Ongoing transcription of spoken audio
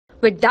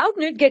With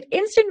Doubtnut, get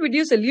instant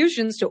video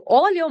solutions to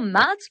all your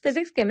maths,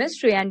 physics,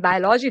 chemistry, and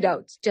biology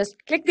doubts. Just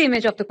click the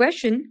image of the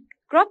question,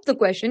 crop the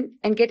question,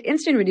 and get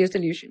instant video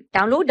solution.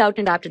 Download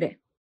Doubtnut app today.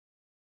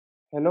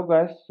 Hello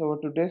guys, so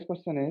today's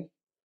question is,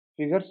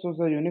 figure shows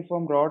a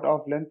uniform rod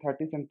of length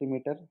 30 cm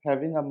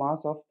having a mass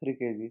of 3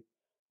 kg.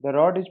 The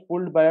rod is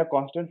pulled by a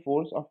constant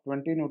force of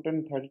 20 Newton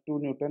and 32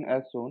 Newton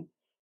as shown.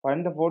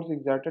 Find the force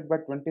exerted by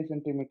 20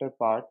 cm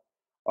part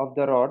of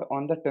the rod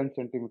on the 10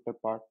 cm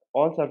part.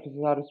 All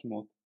surfaces are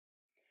smooth.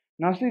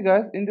 Now see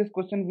guys, in this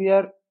question we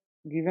are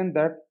given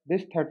that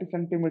this 30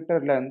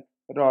 cm length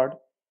rod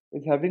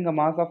is having a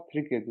mass of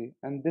 3 kg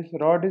and this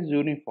rod is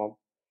uniform.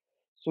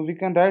 So we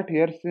can write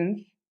here, since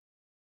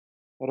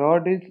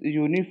rod is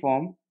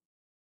uniform,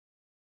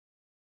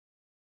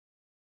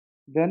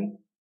 then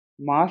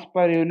mass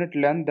per unit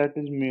length, that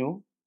is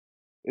mu,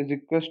 is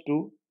equals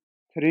to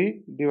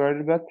 3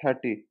 divided by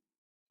 30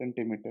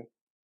 centimeter.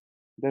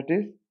 That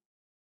is,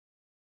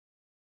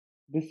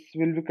 this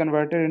will be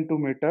converted into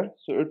meter,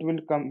 so it will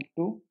come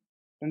to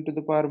 10 to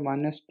the power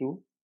minus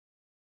 2.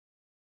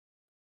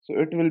 So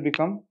it will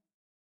become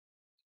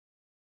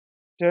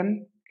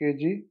 10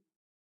 kg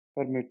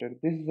per meter.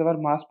 This is our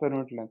mass per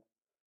unit length.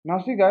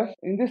 Now see guys,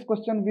 in this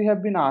question we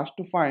have been asked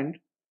to find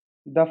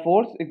the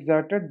force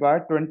exerted by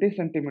 20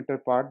 centimeter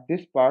part,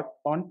 this part,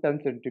 on 10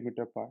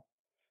 centimeter part.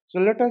 So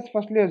let us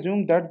firstly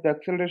assume that the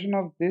acceleration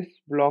of this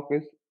block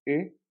is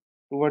A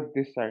toward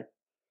this side,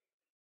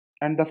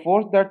 and the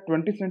force that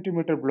 20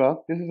 centimeter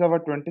block, this is our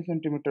 20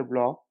 centimeter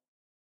block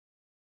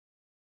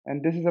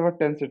and this is our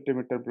 10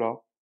 centimeter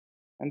block,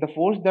 and the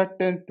force that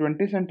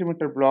 20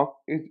 centimeter block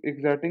is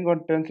exerting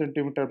on 10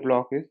 centimeter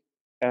block is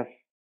F.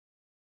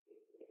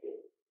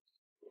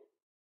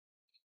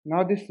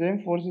 Now this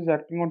same force is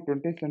acting on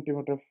 20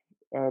 centimeter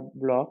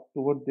block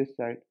toward this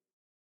side,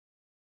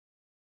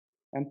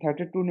 and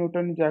 32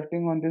 Newton is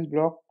acting on this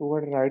block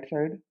toward right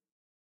side,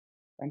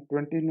 and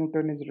 20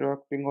 Newton is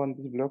acting on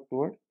this block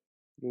toward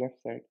left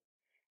side,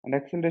 and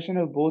acceleration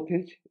of both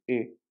is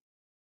A.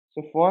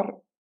 So for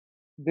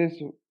this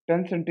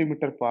 10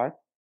 centimeter part,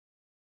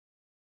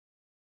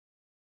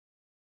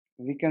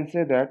 we can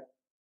say that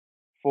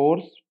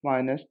force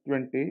minus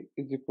 20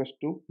 is equals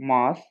to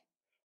mass.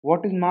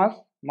 What is mass?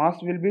 Mass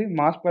will be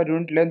mass per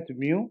unit length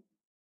mu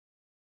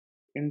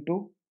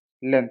into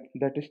length,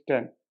 that is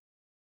 10.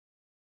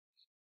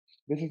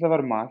 This is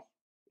our mass,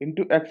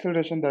 into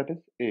acceleration, that is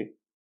A.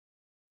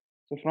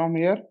 So from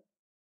here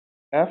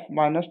F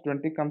minus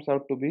 20 comes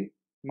out to be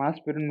mass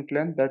per unit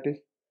length, that is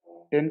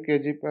 10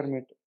 kg per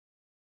meter.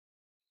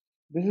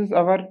 This is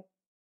our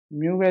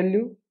mu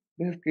value,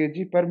 this is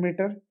kg per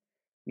meter.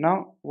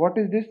 Now what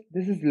is this?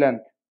 This is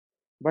length,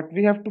 but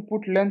we have to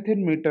put length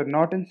in meter,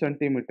 not in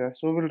centimeter.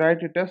 So we'll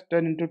write it as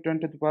 10 into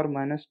 10 to the power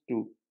minus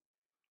 2.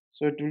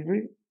 So it will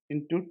be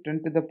into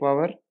 10 to the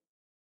power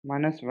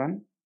minus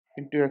 1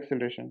 into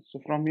acceleration. So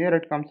from here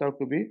it comes out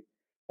to be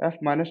F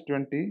minus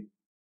 20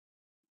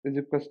 is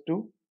equals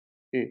to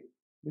A.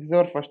 This is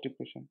our first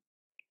equation.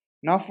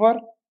 Now for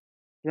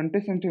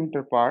 20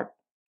 centimeter part,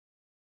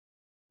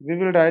 we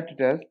will write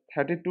it as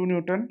 32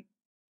 Newton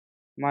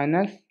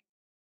minus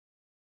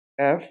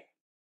F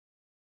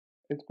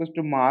is equals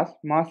to mass.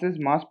 Mass is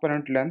mass per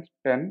unit length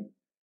 10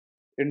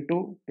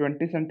 into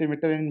 20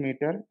 centimeter in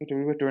meter. It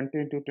will be 20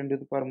 into 10 to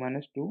the power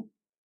minus 2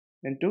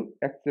 into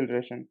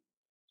acceleration.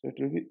 So it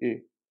will be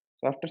A.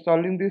 So after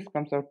solving this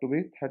comes out to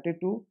be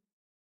 32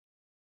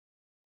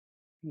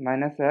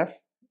 minus F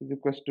is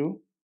equals to,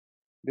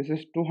 this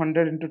is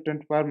 200 into 10 to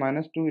the power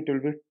minus 2, it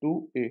will be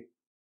 2A.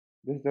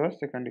 This is our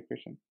second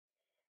equation.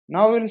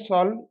 Now we will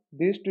solve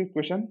these two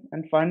equations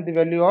and find the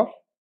value of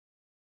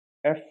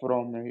F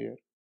from here.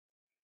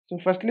 So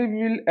firstly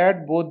we will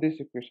add both these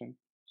equations.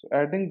 So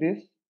adding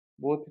this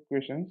both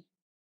equations,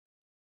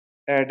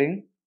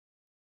 adding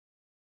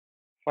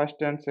first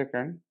and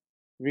second,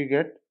 we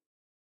get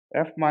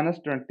F minus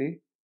 20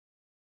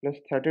 plus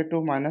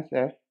 32 minus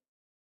F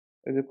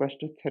is equals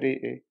to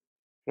 3A.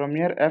 From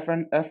here F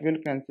and F will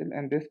cancel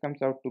and this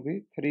comes out to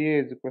be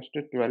 3A is equals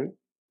to 12,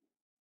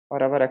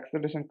 or our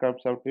acceleration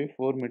comes out to be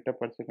 4 meter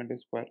per second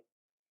square.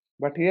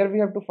 But here we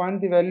have to find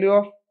the value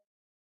of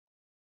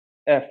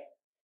F,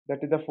 that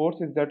is the force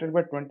exerted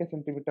by 20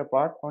 centimeter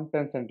part on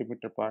 10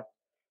 centimeter part.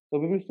 So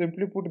we will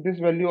simply put this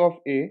value of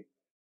A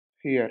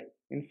here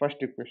in first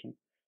equation.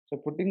 So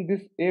putting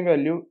this A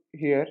value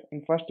here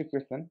in first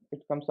equation, it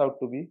comes out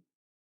to be,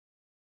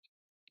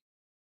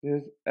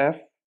 this is F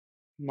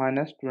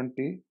minus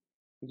 20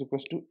 is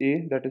equals to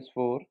A, that is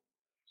 4.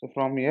 So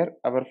from here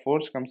our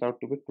force comes out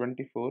to be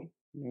 24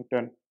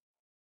 Newton.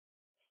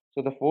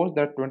 So the force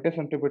that 20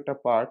 centimeter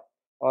part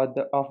of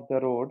the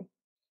rod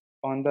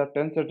on the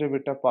 10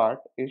 centimeter part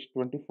is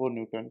 24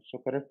 Newton. So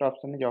correct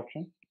option is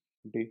option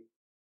D.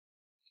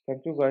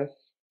 Thank you guys.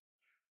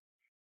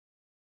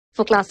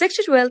 For class 6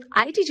 to 12,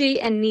 IIT JEE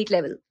and NEET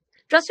level.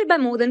 Trusted by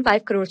more than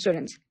 5 crore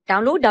students.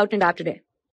 Download Doubtnut app today.